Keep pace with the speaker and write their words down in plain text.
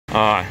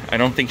I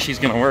don't think she's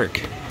gonna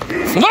work.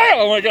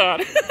 Oh my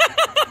god!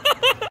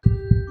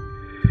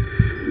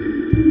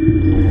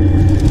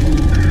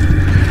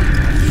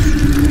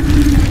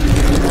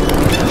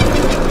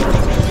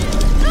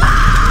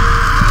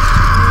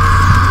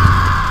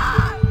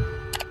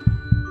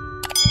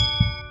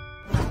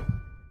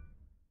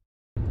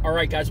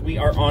 Alright guys, we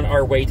are on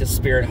our way to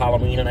Spirit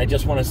Halloween, and I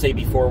just want to say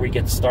before we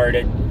get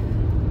started,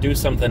 do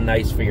something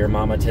nice for your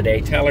mama today.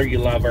 Tell her you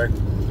love her.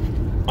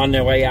 On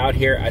the way out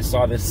here, I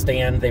saw this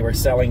stand. They were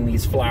selling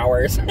these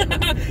flowers.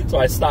 So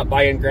I stopped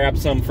by and grabbed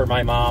some for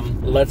my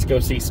mom. Let's go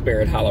see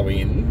Spirit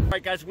Halloween.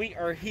 Alright guys, we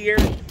are here.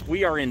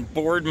 We are in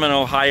Boardman,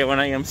 Ohio,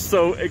 and I am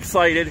so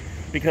excited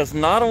because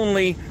not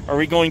only are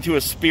we going to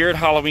a Spirit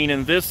Halloween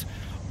in this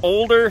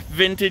older,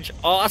 vintage,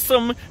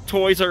 awesome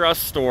Toys R Us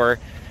store,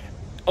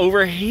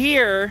 over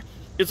here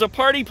is a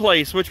party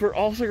place, which we're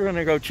also going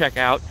to go check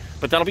out,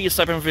 but that'll be a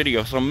separate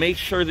video, so make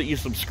sure that you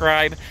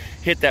subscribe,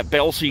 hit that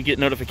bell so you get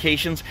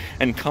notifications,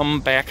 and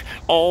come back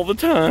all the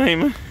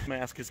time.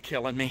 Mask is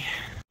killing me.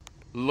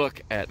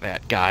 Look at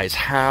that, guys.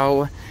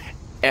 How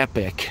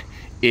epic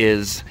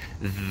is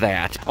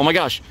that? Oh my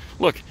gosh,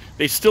 look,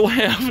 they still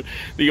have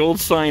the old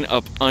sign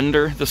up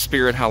under the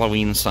Spirit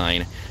Halloween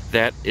sign.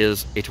 That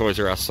is a Toys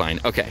R Us sign.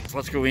 Okay, so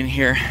let's go in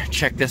here,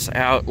 check this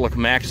out. Look,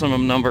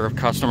 maximum number of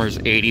customers,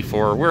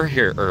 84. We're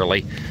here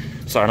early,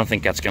 so I don't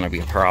think that's gonna be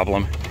a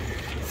problem.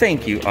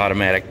 Thank you,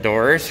 automatic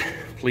doors.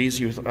 Please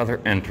use other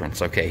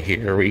entrance. Okay,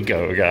 here we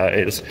go,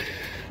 guys.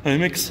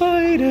 I'm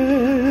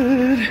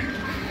excited.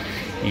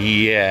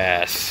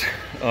 Yes.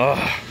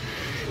 Oh,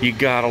 you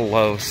gotta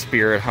love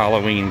Spirit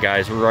Halloween,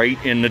 guys.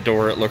 Right in the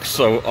door, it looks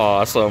so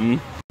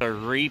awesome. The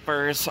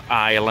Reaper's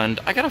Island.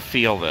 I gotta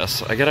feel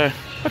this.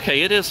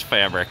 Okay, it is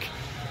fabric.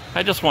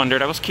 I just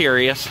wondered, I was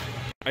curious.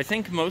 I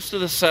think most of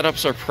the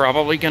setups are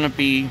probably gonna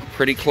be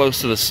pretty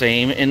close to the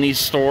same in these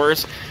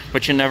stores,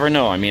 but you never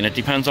know. I mean, it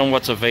depends on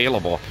what's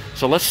available.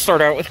 So let's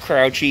start out with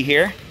Crouchy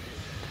here.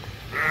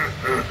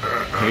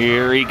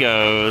 Here he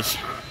goes.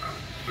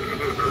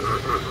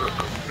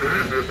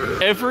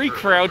 Every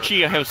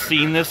Crouchy I have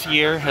seen this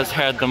year has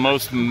had the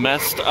most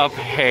messed up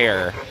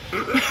hair.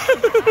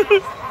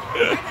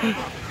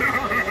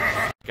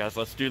 Guys,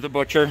 let's do the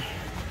butcher.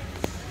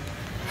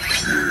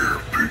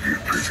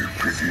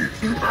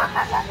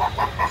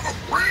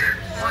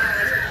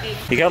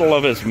 You gotta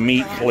love his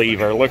meat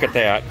cleaver. Look at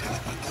that.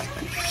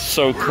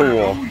 So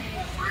cool.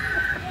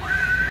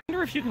 I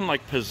wonder if you can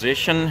like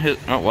position his...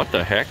 Oh, what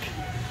the heck?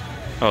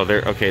 Oh,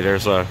 there. Okay,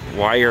 there's a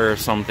wire or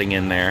something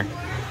in there.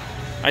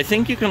 I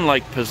think you can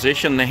like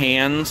position the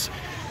hands,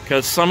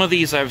 because some of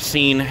these I've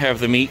seen have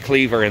the meat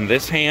cleaver in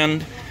this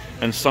hand,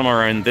 and some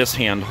are in this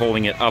hand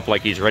holding it up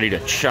like he's ready to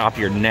chop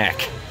your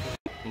neck.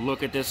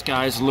 Look at this,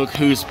 guys. Look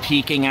who's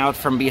peeking out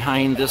from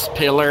behind this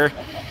pillar.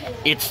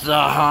 It's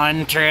the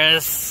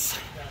Huntress.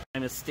 I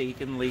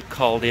mistakenly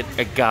called it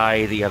a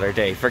guy the other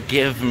day.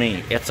 Forgive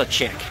me. It's a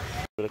chick.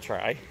 Give it a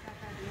try.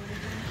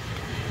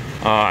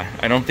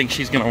 I don't think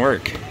she's gonna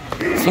work.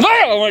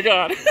 Oh my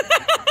god!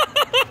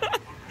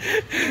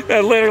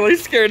 That literally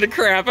scared the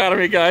crap out of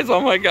me, guys.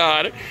 Oh my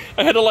god.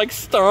 I had to like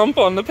stomp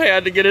on the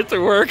pad to get it to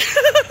work.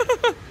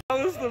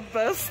 That was the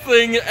best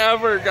thing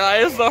ever,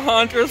 guys. The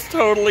Huntress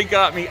totally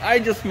got me. I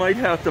just might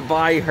have to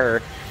buy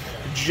her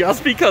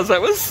just because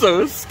that was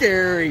so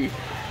scary.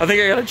 I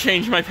think I gotta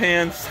change my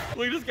pants.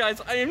 Look at this,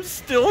 guys. I am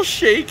still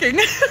shaking.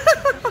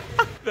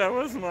 That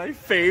was my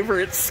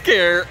favorite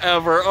scare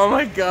ever. Oh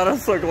my god, I'm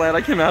so glad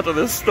I came out to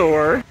this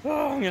store.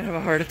 Oh, I'm gonna have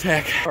a heart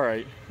attack. All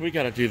right, we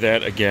gotta do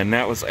that again.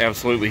 That was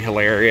absolutely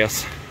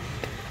hilarious.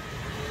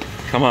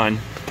 Come on.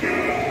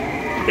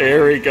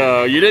 There we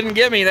go. You didn't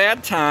get me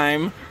that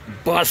time,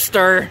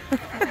 Buster.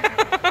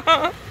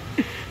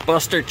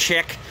 Buster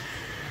chick.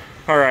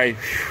 All right,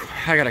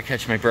 I gotta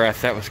catch my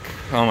breath. That was,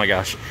 oh my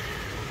gosh.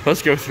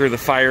 Let's go through the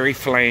fiery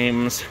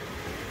flames.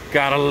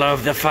 Gotta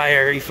love the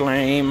fiery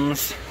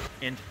flames.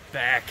 And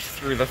back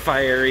through the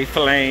fiery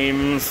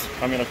flames.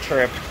 I'm gonna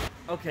trip.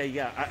 Okay,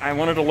 yeah, I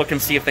wanted to look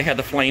and see if they had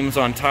the flames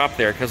on top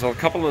there, because a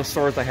couple of the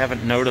stores I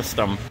haven't noticed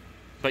them.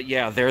 But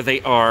yeah, there they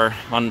are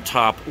on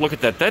top. Look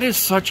at that. That is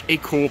such a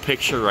cool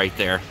picture right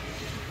there.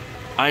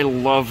 I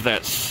love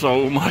that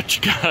so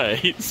much,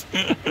 guys.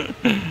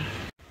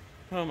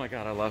 Oh my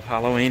god, I love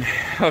Halloween.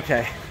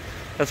 Okay,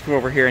 let's go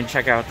over here and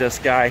check out this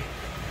guy.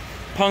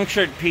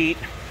 Punctured Pete,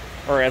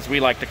 or as we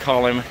like to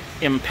call him,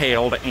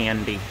 Impaled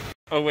Andy.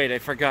 Oh wait, I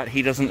forgot,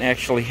 he doesn't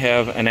actually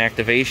have an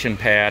activation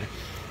pad.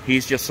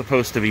 He's just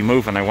supposed to be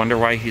moving. I wonder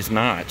why he's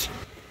not.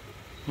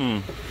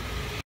 Yeah,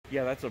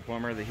 that's a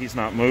bummer that he's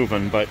not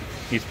moving, but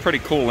he's pretty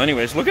cool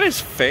anyways. Look at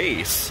his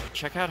face.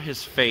 Check out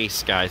his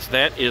face, guys.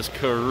 That is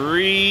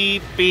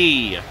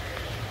creepy.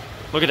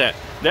 Look at that.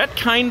 That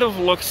kind of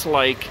looks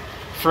like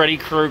Freddy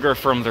Krueger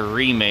from the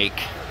remake,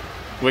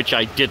 which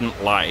I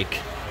didn't like.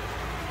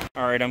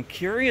 Alright, I'm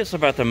curious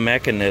about the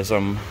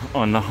mechanism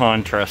on the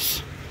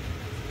Huntress.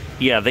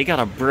 Yeah, they got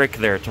a brick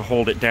there to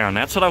hold it down.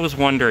 That's what I was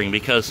wondering,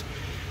 because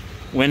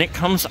when it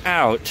comes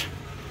out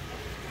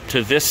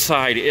to this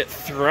side, it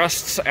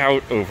thrusts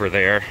out over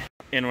there.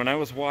 And when I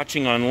was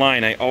watching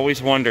online, I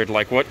always wondered,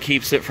 like, what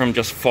keeps it from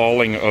just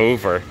falling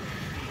over?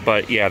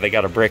 But yeah, they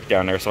got a brick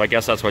down there, so I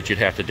guess that's what you'd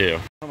have to do.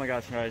 Oh my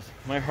gosh, guys,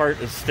 my heart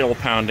is still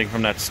pounding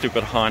from that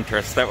stupid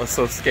hauntress. That was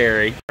so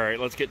scary. All right,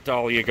 let's get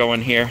Dahlia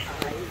going here.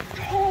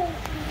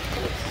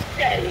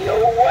 Stay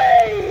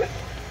away!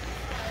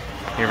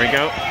 Here we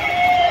go.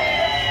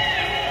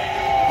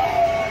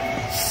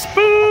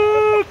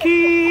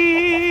 Spooky!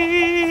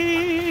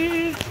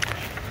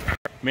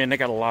 Man, they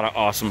got a lot of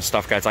awesome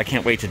stuff, guys. I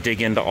can't wait to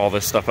dig into all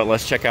this stuff, but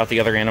let's check out the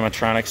other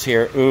animatronics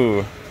here.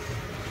 Ooh.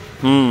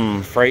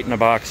 Fright in the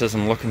box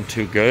isn't looking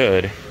too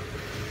good.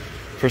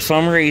 For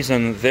some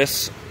reason,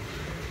 this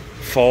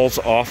falls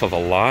off of a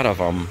lot of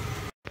them.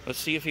 Let's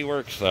see if he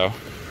works, though.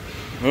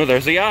 Oh,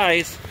 there's the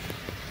eyes.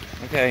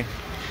 Okay.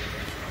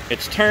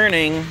 It's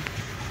turning.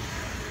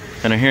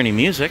 I don't hear any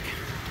music.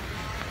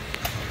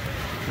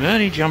 But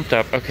he jumped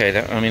up. Okay,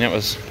 that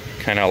was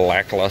kind of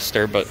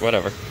lackluster, but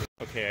whatever.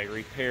 Okay, I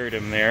repaired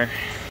him there.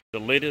 The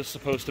lid is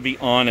supposed to be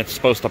on. It's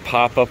supposed to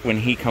pop up when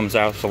he comes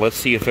out, so let's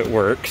see if it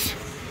works.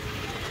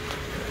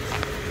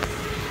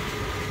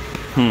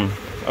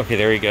 Okay,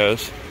 there he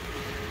goes.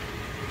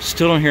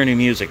 Still don't hear any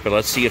music, but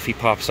let's see if he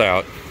pops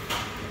out.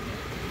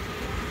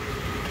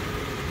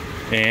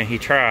 And he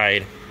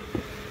tried.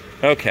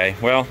 Okay,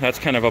 well, that's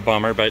kind of a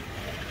bummer, but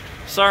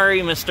sorry,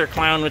 Mr.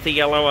 Clown with the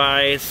yellow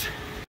eyes.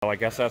 Well, I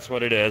guess that's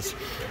what it is.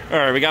 All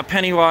right, we got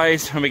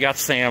Pennywise and we got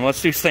Sam.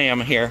 Let's do Sam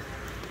here.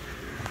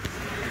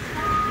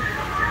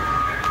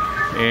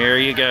 There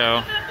you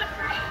go.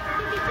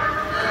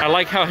 I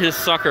like how his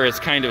sucker is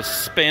kind of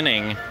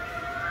spinning.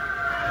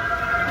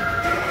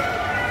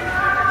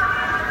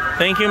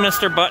 Thank you,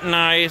 Mr. Button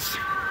Eyes.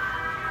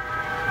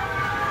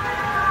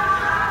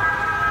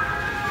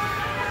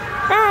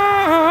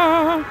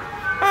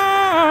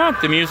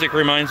 The music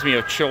reminds me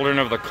of Children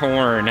of the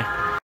Corn.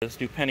 Let's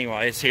do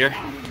Pennywise here.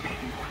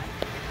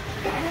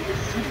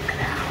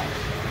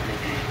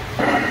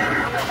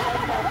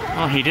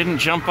 Oh, he didn't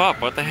jump up.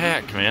 What the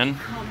heck, man?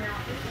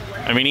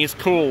 I mean, he's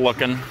cool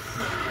looking,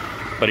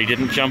 but he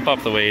didn't jump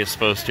up the way he's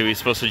supposed to. He's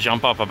supposed to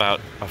jump up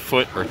about a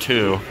foot or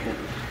two.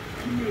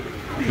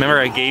 Remember,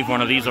 I gave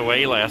one of these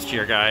away last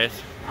year, guys.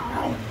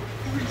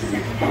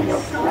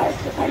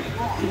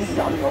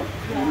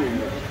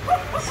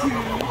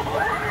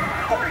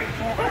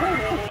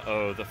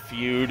 Oh, the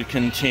feud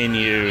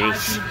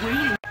continues.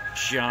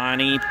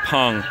 Johnny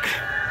Punk.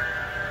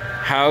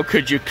 How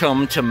could you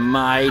come to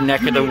my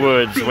neck of the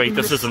woods? Wait,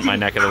 this isn't my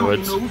neck of the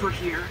woods. Over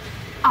here.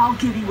 I'll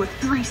give you a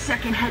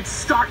 3-second head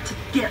start to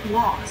get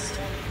lost.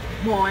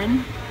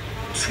 1,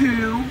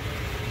 2,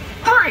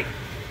 3.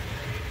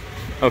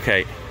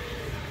 Okay.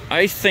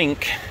 I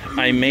think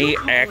I may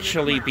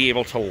actually be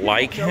able to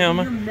like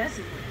him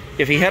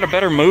if he had a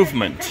better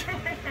movement.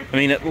 I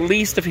mean, at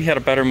least if he had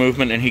a better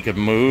movement and he could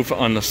move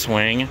on the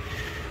swing,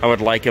 I would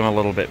like him a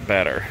little bit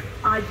better.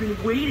 I've been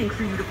waiting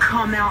for you to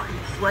come out and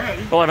play.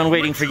 Well, I've been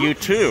waiting for you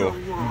too,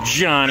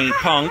 Johnny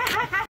Punk.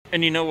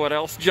 And you know what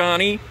else,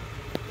 Johnny?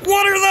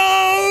 What are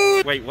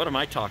those? Wait, what am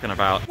I talking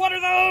about? What are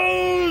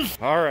those?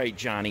 All right,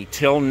 Johnny,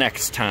 till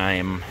next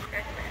time.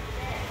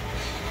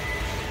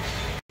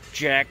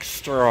 Jack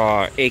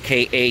Straw,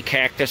 a.k.a.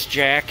 Cactus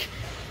Jack,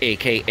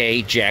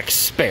 a.k.a. Jack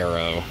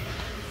Sparrow.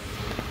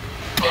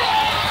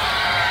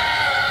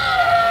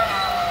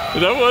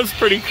 That was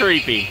pretty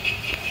creepy.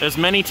 As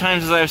many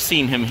times as I've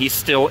seen him, he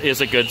still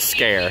is a good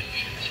scare.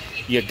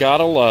 You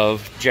gotta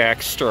love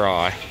Jack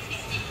Straw.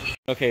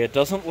 Okay, it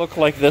doesn't look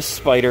like this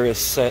spider is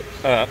set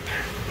up.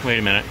 Wait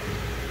a minute.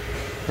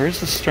 Where's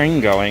the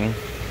string going?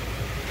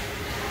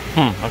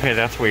 Okay,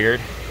 that's weird.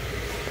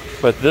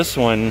 But this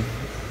one,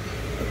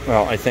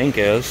 well, I think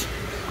is.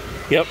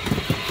 Yep.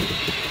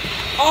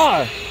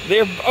 Ah!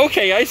 They're,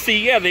 okay, I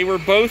see. Yeah, they were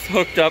both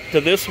hooked up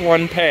to this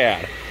one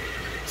pad.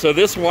 So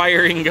this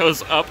wiring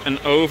goes up and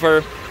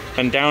over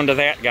and down to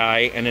that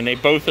guy, and then they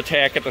both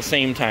attack at the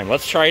same time.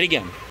 Let's try it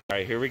again. All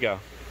right, here we go.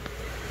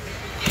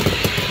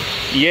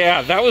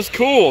 Yeah, that was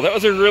cool. That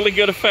was a really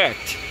good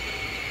effect.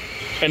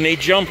 And they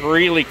jump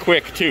really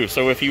quick, too.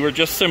 So if you were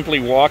just simply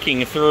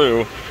walking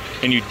through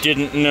and you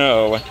didn't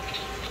know,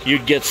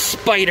 you'd get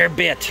spider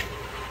bit.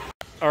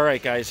 All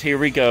right, guys, here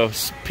we go.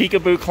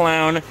 Peekaboo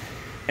Clown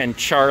and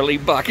Charlie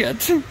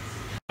Bucket.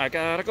 I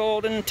got a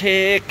golden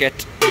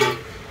ticket.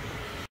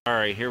 All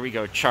right, here we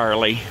go,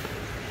 Charlie.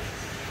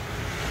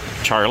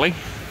 Charlie?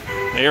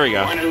 There we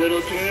go. Want a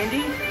little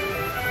candy?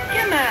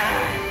 Come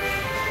on.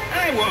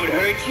 I won't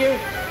hurt you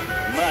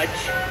much.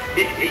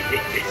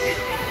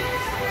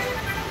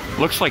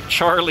 Looks like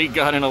Charlie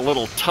got in a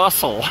little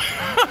tussle.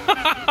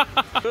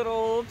 Good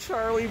old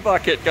Charlie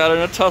Bucket got in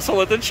a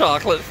tussle at the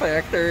chocolate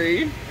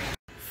factory.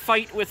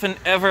 Fight with an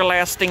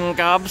everlasting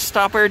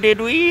gobstopper,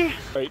 did we? All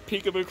right,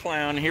 Peekaboo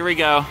Clown, here we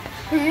go.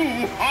 Ooh,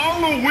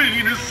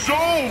 Halloween is so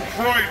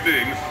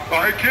frightening.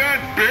 I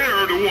can't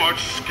bear to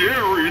watch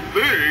scary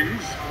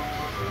things.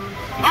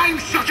 I'm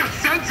such a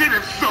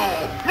sensitive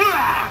soul.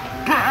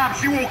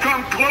 Perhaps you will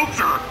come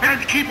closer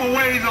and keep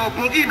away the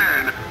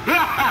boogeyman.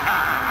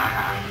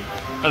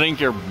 I think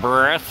your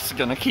breath's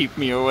gonna keep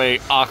me away,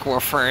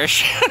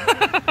 Aquafresh.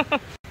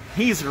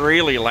 He's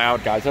really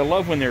loud, guys. I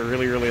love when they're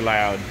really, really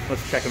loud.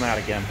 Let's check him out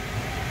again.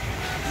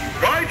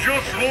 I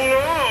just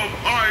love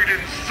hide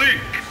and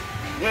seek.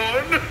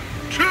 1,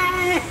 2,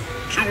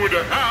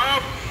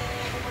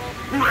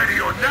 2.5. Ready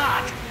or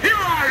not, here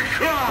I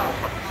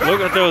come!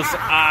 Look at those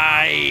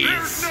eyes.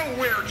 There's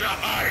nowhere to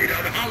hide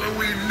on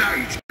Halloween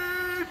night.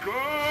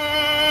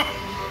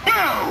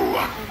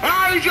 Oh,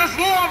 I just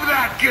love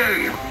that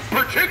game,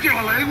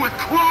 particularly with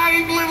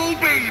crying little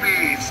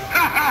babies.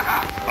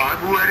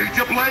 I'm ready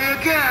to play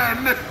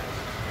again.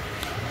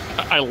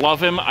 I love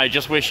him. I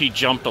just wish he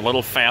jumped a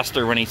little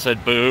faster when he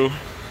said boo.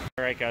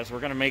 All right, guys, we're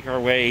going to make our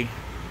way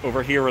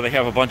over here where they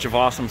have a bunch of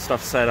awesome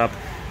stuff set up.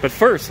 But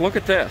first, look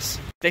at this.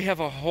 They have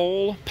a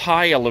whole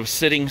pile of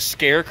sitting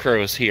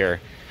scarecrows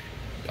here.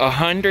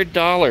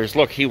 $100.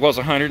 Look, he was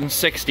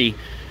 $160.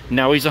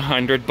 Now he's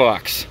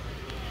 $100.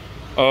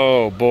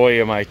 Oh boy,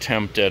 am I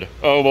tempted.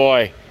 Oh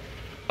boy.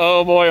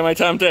 Oh boy, am I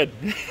tempted.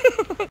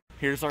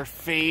 Here's our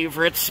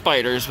favorite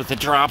spiders with the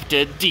drop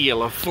dead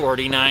deal of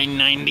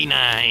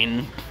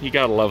 $49.99. You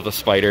gotta love the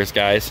spiders,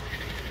 guys.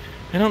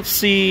 I don't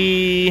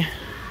see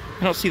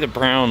the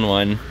brown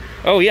one.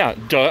 Oh yeah,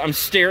 duh, I'm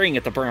staring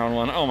at the brown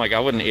one. Oh my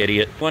god, what an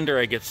idiot. Wonder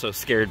I get so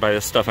scared by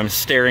this stuff. I'm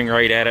staring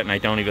right at it and I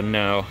don't even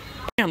know.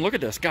 Man, look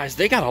at this, guys.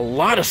 They got a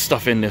lot of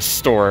stuff in this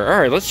store. All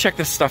right, let's check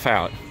this stuff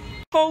out.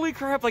 Holy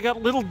crap, I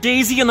got little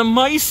Daisy and the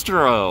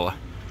Maestro.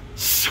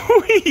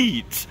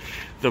 Sweet.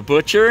 The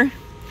Butcher,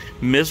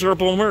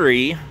 Miserable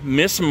Marie,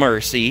 Miss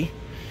Mercy.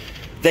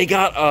 They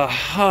got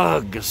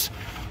Hugs.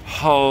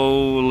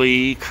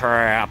 Holy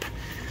crap.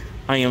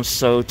 I am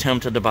so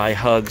tempted to buy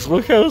Hugs.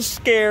 Look how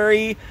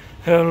scary.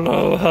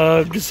 Hello,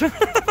 Hugs.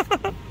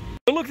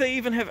 Look, they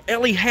even have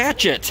Ellie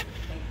Hatchet.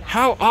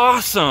 How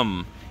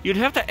awesome. You'd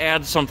have to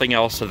add something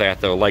else to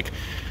that, though. Like,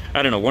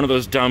 I don't know, one of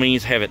those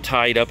dummies, have it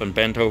tied up and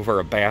bent over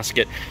a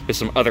basket with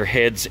some other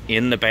heads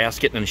in the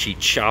basket, and she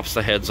chops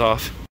the heads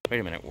off. Wait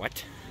a minute,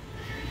 what?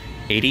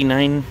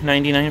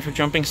 $89.99 for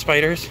jumping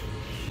spiders?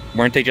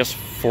 Weren't they just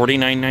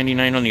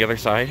 $49.99 on the other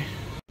side?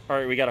 All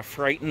right, we got a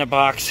Fright in a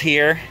Box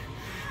here.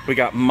 We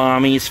got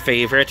Mommy's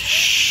favorite.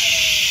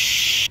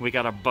 Shh. We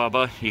got a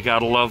Bubba. You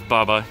gotta love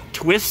Bubba.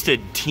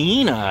 Twisted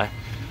Tina.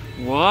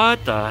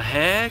 What the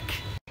heck?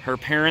 Her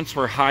parents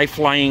were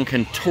high-flying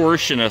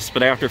contortionists,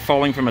 but after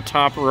falling from a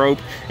top rope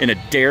in a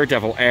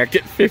daredevil act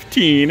at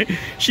 15,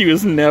 she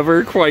was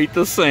never quite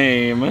the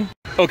same.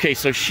 Okay,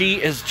 so she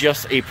is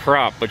just a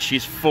prop, but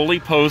she's fully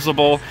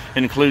posable,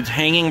 includes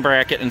hanging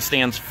bracket, and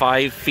stands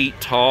 5 feet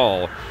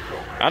tall.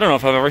 I don't know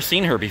if I've ever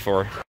seen her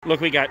before.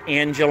 Look, we got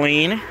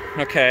Angeline,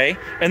 okay,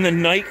 and the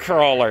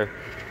Nightcrawler.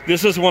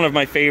 This is one of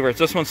my favorites.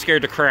 This one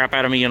scared the crap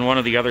out of me in one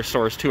of the other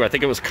stores, too. I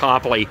think it was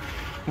Copley.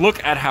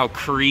 Look at how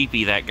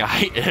creepy that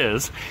guy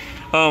is.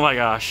 Oh my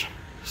gosh.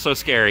 So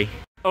scary.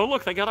 Oh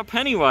look, they got a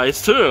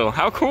Pennywise too.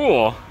 How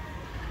cool.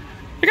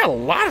 They got a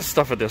lot of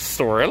stuff at this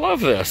store. I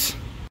love this.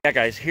 Yeah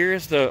guys,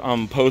 here's the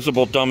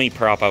posable dummy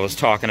prop I was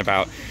talking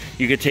about.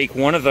 You could take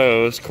one of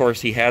those. Of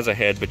course he has a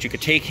head, but you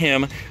could take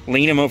him,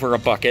 lean him over a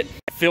bucket,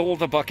 fill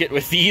the bucket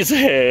with these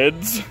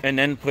heads, and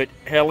then put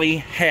Ellie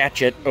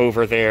Hatchet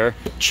over there,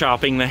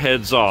 chopping the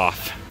heads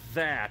off.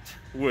 That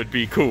would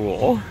be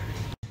cool.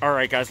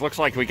 Alright guys, looks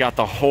like we got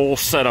the whole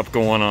setup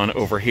going on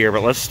over here,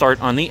 but let's start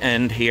on the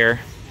end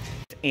here.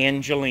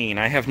 Angeline,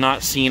 I have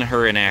not seen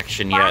her in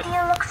action yet. Why do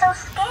you look so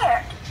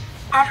scared?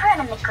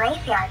 Everyone in the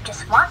graveyard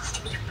just wants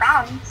to be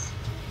friends.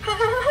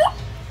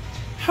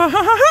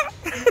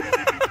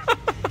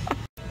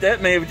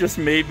 That may have just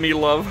made me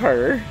love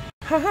her.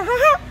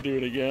 Do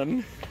it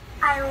again.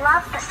 I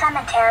love the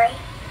cemetery,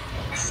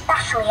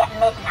 especially at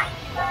midnight,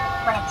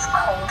 when it's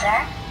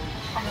colder,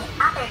 and the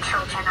other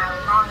children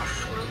are long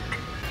asleep.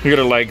 Look at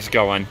her legs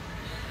going.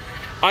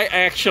 I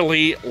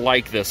actually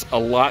like this a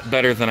lot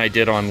better than I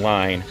did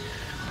online.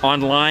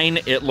 Online,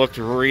 it looked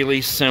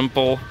really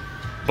simple,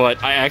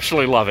 but I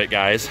actually love it,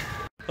 guys.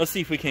 Let's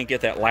see if we can't get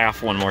that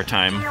laugh one more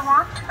time. Do you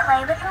want to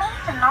play with me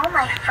and all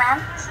my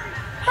friends?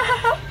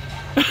 Come on,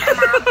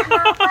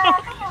 wherever you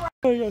want.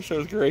 Oh my gosh, that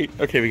was great.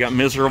 Okay, we got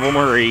Miserable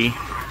Marie.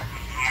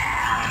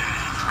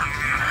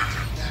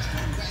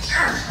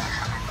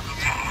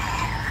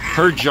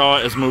 Her jaw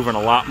is moving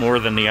a lot more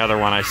than the other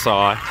one I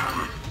saw.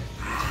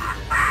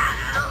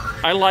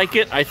 I like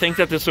it. I think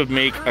that this would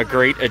make a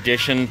great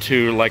addition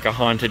to like a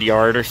haunted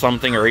yard or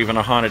something, or even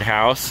a haunted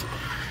house.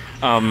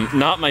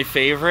 Not my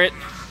favorite,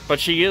 but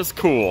she is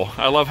cool.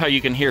 I love how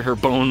you can hear her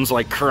bones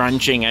like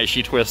crunching as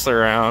she twists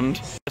around.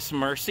 Miss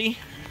Mercy.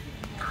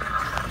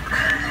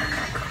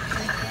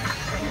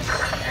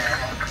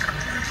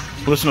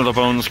 Listen to the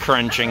bones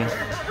crunching.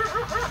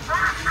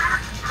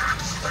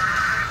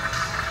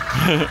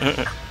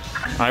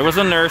 I was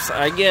a nurse.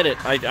 I get it.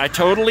 I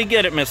totally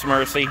get it, Miss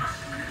Mercy.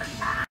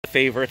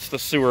 Favorites, the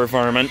sewer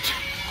varmint.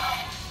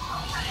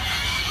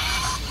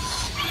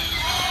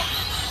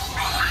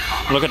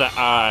 Look at the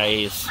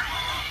eyes.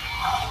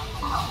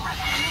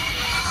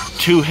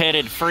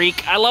 Two-headed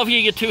freak. I love you,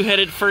 you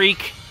two-headed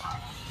freak.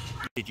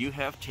 Did you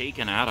have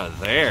taken out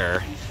of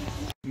there?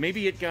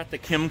 Maybe it got the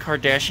Kim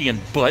Kardashian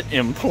butt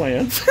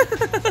implants.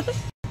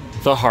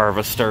 the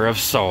Harvester of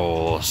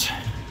Souls.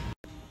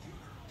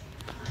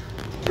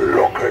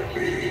 Look at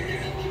me,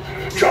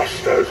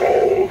 just as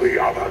all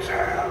the others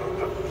have.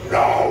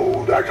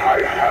 Now that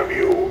I have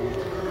you,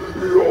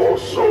 your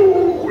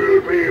soul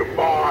will be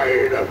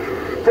mine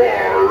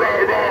forever!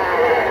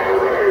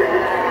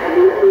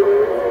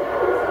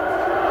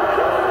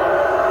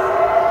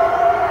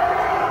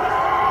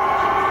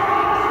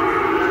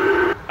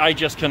 I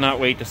just cannot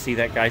wait to see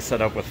that guy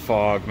set up with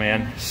fog,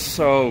 man.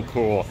 So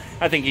cool.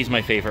 I think he's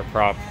my favorite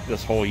prop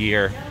this whole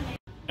year.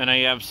 And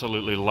I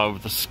absolutely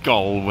love the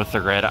skull with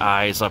the red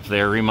eyes up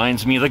there.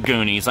 Reminds me of the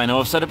Goonies. I know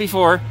I've said it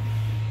before,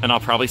 and I'll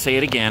probably say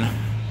it again.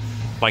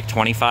 Like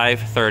 25,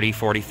 30,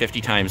 40,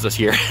 50 times this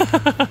year.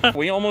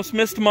 We almost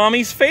missed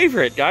Mommy's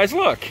favorite, guys,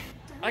 look.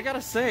 I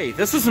gotta say,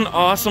 this is an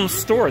awesome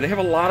store. They have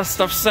a lot of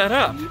stuff set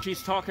up.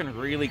 She's talking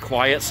really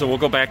quiet, so we'll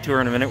go back to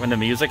her in a minute when the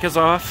music is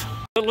off.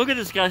 But look at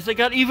this, guys. They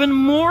got even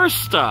more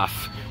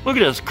stuff. Look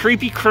at this.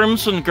 Creepy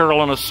Crimson Girl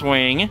on a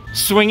swing.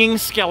 Swinging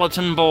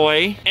Skeleton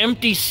Boy.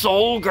 Empty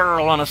Soul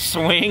Girl on a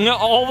swing.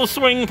 All the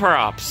swing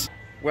props.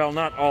 Well,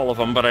 not all of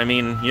them, but I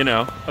mean, you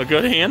know, a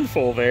good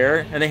handful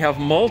there. And they have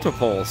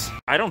multiples.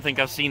 I don't think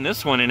I've seen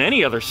this one in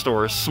any other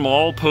store.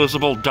 Small,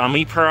 posable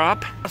dummy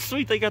prop. Oh,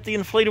 sweet, they got the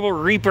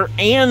inflatable Reaper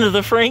and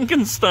the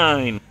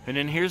Frankenstein. And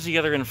then here's the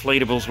other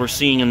inflatables we're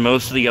seeing in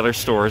most of the other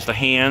stores. The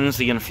hands,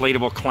 the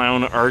inflatable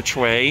clown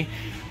archway,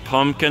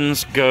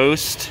 pumpkins,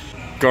 ghost,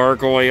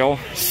 gargoyle,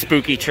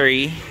 spooky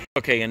tree.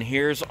 Okay, and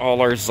here's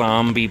all our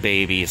zombie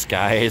babies,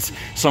 guys.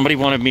 Somebody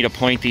wanted me to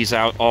point these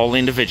out all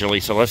individually,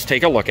 so let's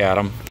take a look at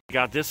them. We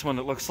got this one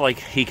that looks like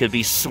he could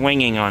be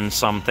swinging on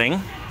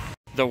something.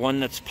 The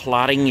one that's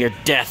plotting your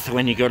death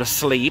when you go to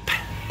sleep.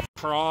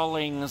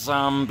 Crawling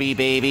zombie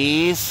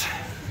babies.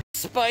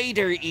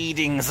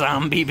 Spider-eating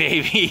zombie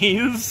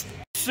babies.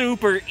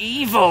 Super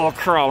evil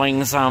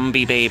crawling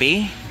zombie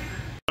baby.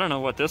 I don't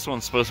know what this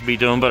one's supposed to be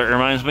doing, but it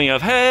reminds me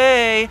of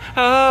Hey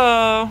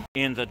Oh!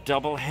 And the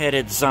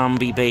double-headed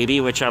zombie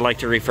baby, which I like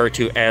to refer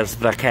to as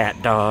the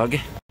cat dog.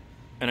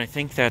 And I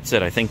think that's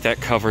it. I think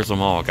that covers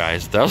them all,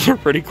 guys. Those are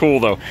pretty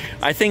cool, though.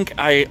 I think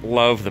I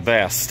love the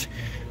best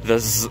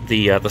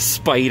the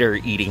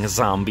spider-eating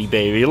zombie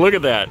baby. Look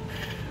at that.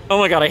 Oh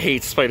my god, I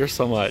hate spiders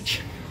so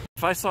much.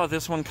 If I saw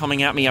this one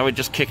coming at me, I would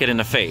just kick it in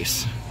the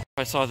face. If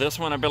I saw this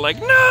one, I'd be like,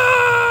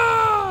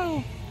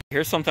 no!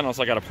 Here's something else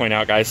I gotta point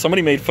out, guys.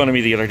 Somebody made fun of me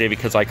the other day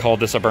because I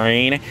called this a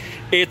brain.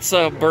 It's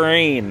a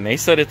brain. They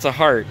said it's a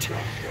heart.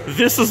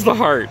 This is the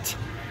heart.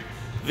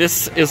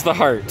 This is the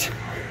heart.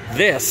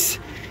 This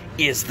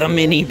is the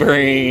mini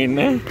brain.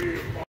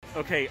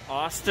 Okay,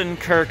 Austin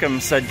Kirkham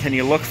said, can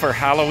you look for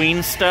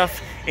Halloween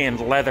stuff and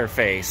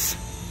Leatherface?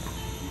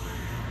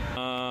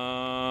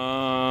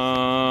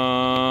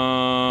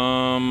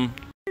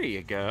 There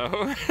you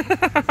go.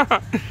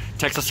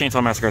 Texas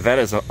Chainsaw Massacre, that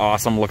is an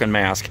awesome looking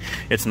mask.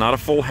 It's not a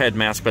full head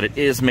mask, but it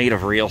is made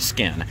of real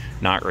skin.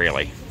 Not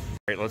really. All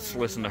right, let's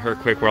listen to her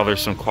quick while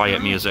there's some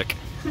quiet music.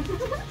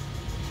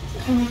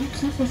 Can you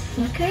keep a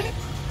secret?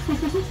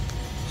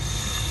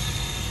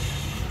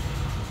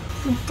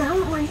 You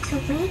don't want to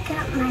wake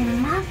up my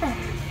mother.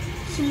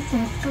 She's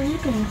been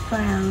sleeping for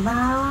a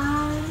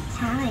long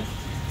time.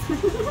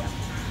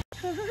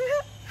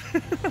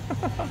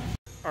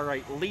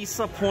 Alright,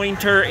 Lisa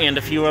Pointer and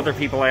a few other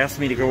people asked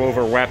me to go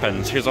over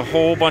weapons. Here's a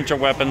whole bunch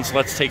of weapons.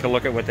 Let's take a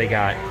look at what they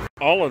got.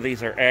 All of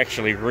these are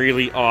actually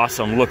really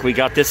awesome. Look, we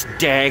got this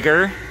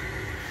dagger.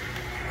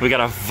 We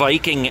got a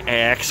Viking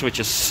axe, which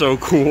is so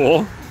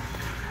cool.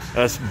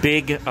 This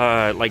big,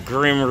 like,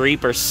 Grim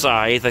Reaper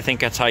scythe. I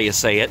think that's how you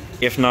say it.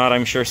 If not,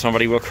 I'm sure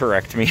somebody will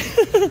correct me.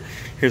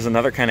 Here's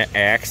another kind of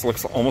axe.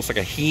 Looks almost like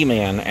a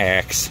He-Man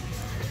axe.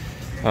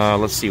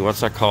 Let's see, what's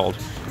that called?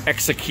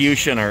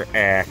 Executioner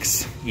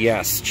axe.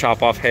 Yes,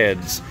 chop off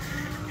heads.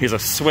 Here's a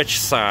switch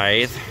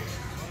scythe.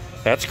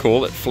 That's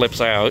cool, it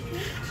flips out.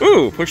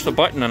 Ooh, push the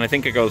button and I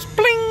think it goes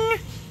bling!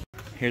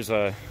 Here's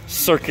a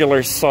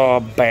circular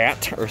saw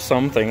bat or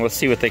something. Let's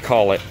see what they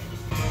call it.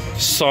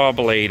 Saw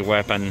blade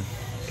weapon.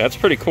 That's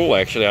pretty cool,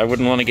 actually. I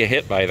wouldn't want to get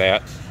hit by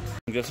that.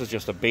 This is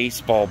just a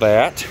baseball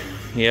bat.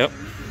 Yep.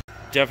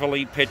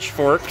 Devilly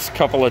pitchforks.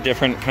 Couple of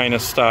different kind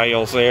of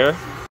styles there.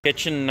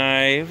 Kitchen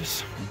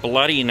knives.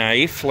 Bloody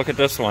knife. Look at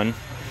this one.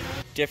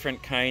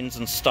 Different kinds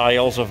and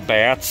styles of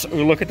bats.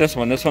 Ooh, look at this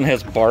one. This one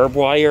has barbed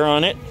wire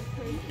on it.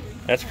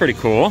 That's pretty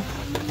cool.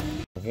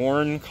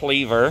 Worn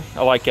cleaver.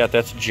 I like that.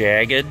 That's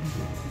jagged.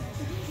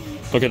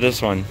 Look at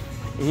this one.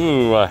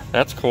 Ooh,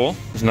 that's cool.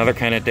 There's another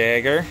kind of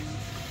dagger.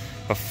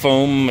 A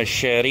foam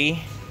machete.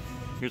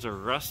 Here's a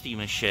rusty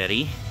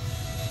machete.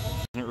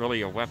 Isn't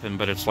really a weapon,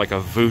 but it's like a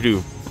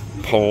voodoo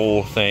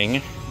pole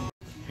thing.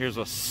 Here's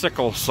a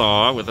sickle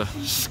saw with a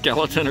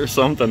skeleton or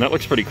something. That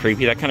looks pretty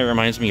creepy. That kind of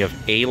reminds me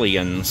of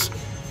Aliens.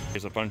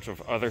 Here's a bunch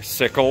of other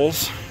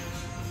sickles.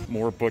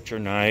 More butcher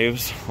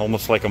knives.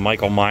 Almost like a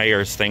Michael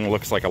Myers thing.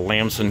 Looks like a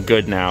Lamson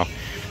Goodnow.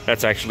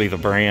 That's actually the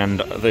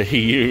brand that he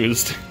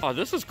used. Oh,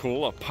 this is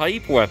cool. A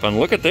pipe weapon.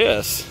 Look at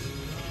this.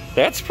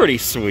 That's pretty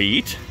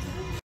sweet.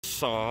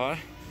 Saw.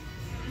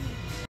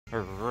 A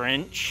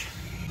wrench.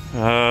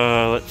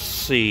 Let's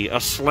see. A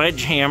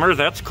sledgehammer,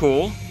 that's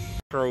cool.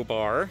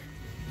 Crowbar.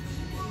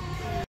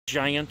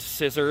 Giant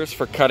scissors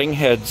for cutting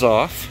heads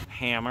off.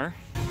 Hammer.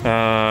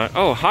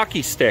 Oh,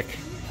 hockey stick.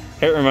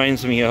 That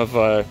reminds me of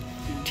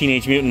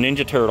Teenage Mutant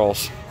Ninja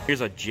Turtles.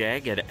 Here's a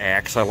jagged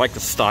axe. I like the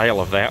style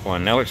of that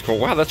one. That looks cool.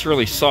 Wow, that's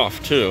really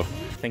soft too.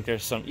 I think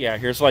there's some, yeah,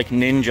 here's like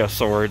ninja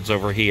swords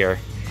over here.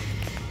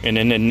 And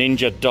then the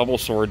ninja double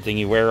sword thing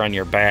you wear on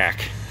your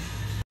back.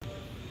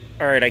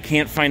 Alright, I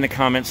can't find the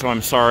comment, so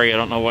I'm sorry. I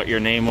don't know what your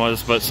name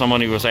was, but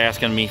someone who was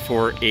asking me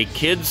for a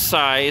kid's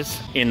size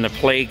in the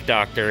Plague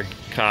Doctor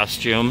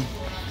costume.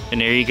 And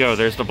there you go.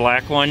 There's the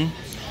black one,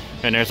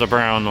 and there's a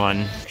brown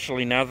one.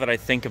 Actually, now that I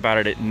think about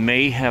it, it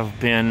may have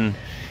been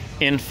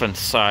infant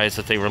size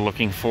that they were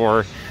looking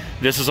for.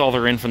 This is all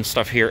their infant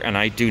stuff here, and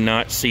I do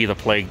not see the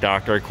Plague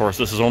Doctor. Of course,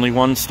 this is only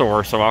one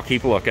store, so I'll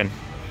keep looking.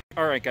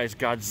 Alright guys,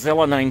 Godzilla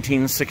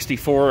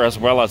 1964, as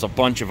well as a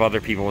bunch of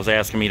other people was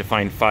asking me to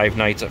find Five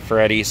Nights at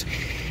Freddy's.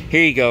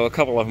 Here you go, a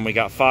couple of them. We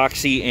got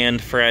Foxy and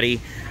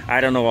Freddy.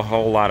 I don't know a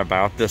whole lot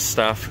about this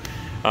stuff,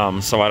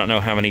 so I don't know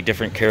how many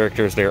different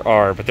characters there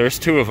are, but there's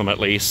two of them at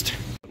least.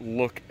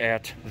 Look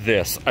at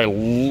this. I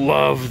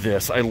love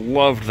this. I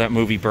loved that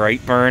movie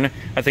Brightburn.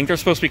 I think they're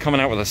supposed to be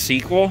coming out with a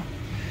sequel.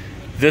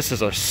 This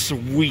is a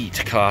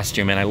sweet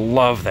costume, and I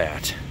love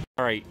that.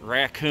 Alright,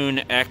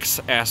 Raccoon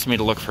X asked me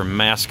to look for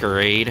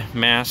masquerade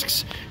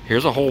masks.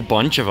 Here's a whole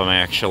bunch of them,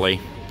 actually.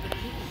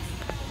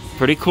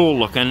 Pretty cool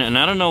looking, and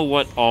I don't know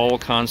what all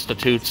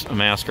constitutes a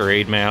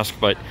masquerade mask,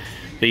 but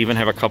they even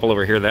have a couple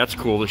over here. That's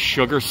cool. The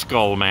Sugar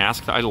Skull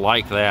mask. I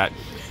like that.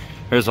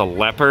 There's a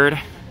leopard.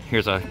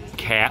 Here's a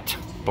cat.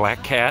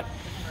 Black cat.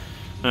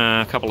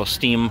 A couple of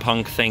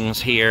steampunk things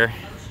here.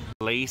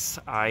 Lace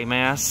eye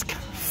mask.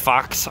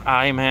 Fox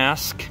eye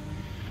mask.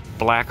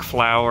 Black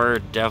flower.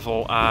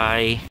 Devil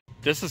eye.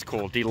 This is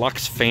cool.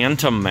 Deluxe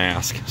Phantom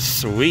mask.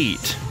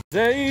 Sweet.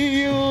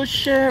 Say you'll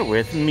share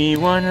with me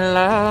one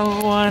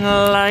love, one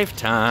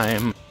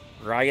lifetime.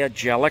 Raya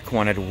Jellic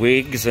wanted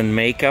wigs and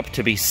makeup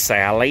to be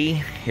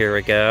Sally. Here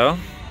we go.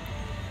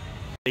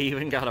 They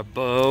even got a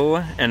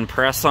bow and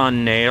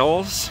press-on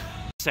nails.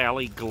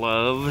 Sally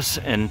gloves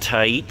and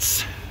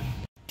tights.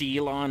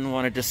 Delon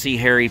wanted to see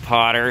Harry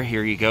Potter.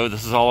 Here you go.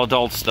 This is all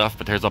adult stuff,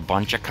 but there's a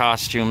bunch of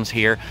costumes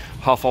here.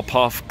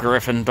 Hufflepuff,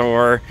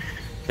 Gryffindor.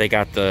 They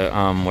got the,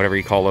 whatever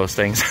you call those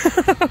things.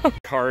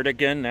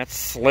 Cardigan,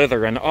 that's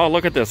Slytherin. Oh,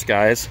 look at this,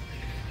 guys.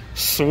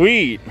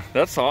 Sweet.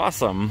 That's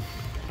awesome.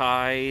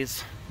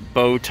 Ties,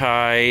 bow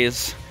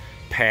ties,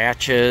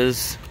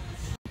 patches,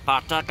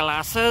 Bata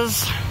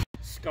glasses,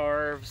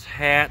 scarves,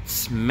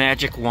 hats,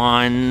 magic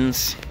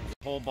wands,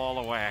 whole ball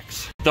of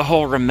wax. The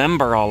whole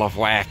Remember All of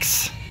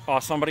wax. Oh,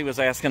 somebody was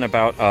asking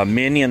about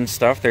Minion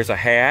stuff. There's a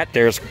hat,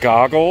 there's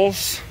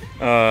goggles,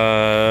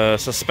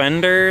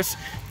 suspenders,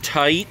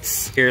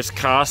 tights, here's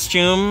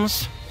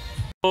costumes.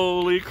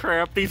 Holy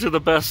crap, these are the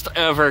best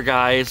ever,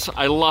 guys.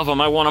 I love them.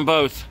 I want them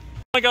both.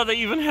 Oh my god, they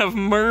even have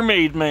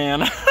Mermaid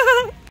Man.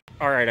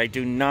 Alright, I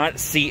do not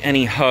see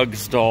any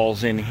Hugs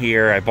dolls in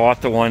here. I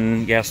bought the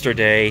one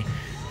yesterday.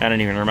 I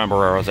don't even remember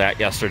where I was at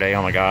yesterday.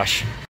 Oh my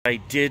gosh. I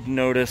did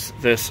notice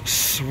this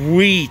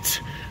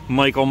sweet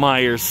Michael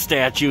Myers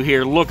statue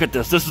here. Look at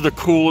this. This is the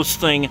coolest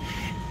thing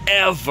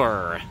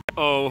ever.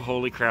 Oh,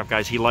 holy crap,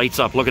 guys. He lights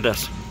up. Look at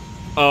this.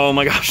 Oh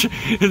my gosh.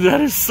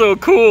 That is so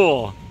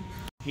cool.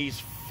 He's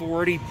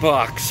 40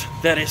 bucks.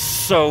 That is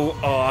so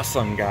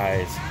awesome,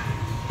 guys.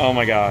 Oh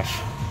my gosh.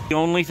 The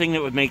only thing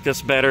that would make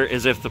this better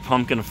is if the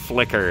pumpkin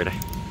flickered.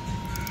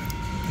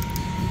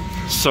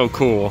 So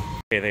cool.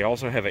 Okay, they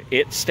also have an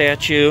It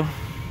statue.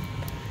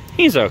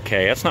 He's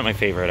okay. That's not my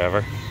favorite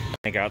ever.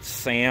 I got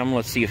Sam.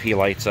 Let's see if he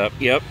lights up.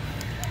 Yep.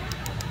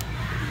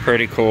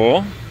 Pretty cool.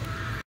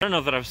 I don't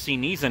know that I've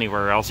seen these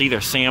anywhere else either.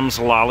 Sam's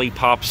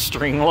Lollipop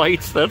string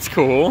lights. That's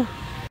cool.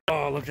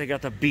 Oh, look, they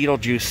got the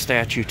Beetlejuice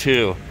statue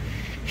too.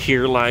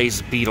 Here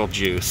lies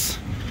Beetlejuice.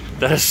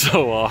 That is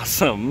so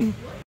awesome.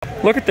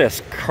 Look at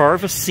this.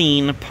 Carve a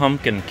Scene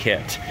pumpkin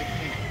kit.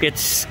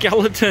 It's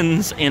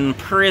skeletons in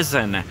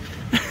prison.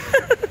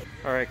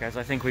 Alright guys,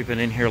 I think we've been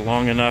in here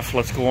long enough.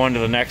 Let's go on to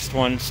the next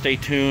one. Stay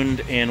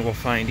tuned and we'll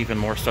find even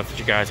more stuff that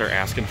you guys are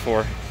asking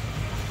for.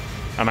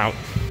 I'm out.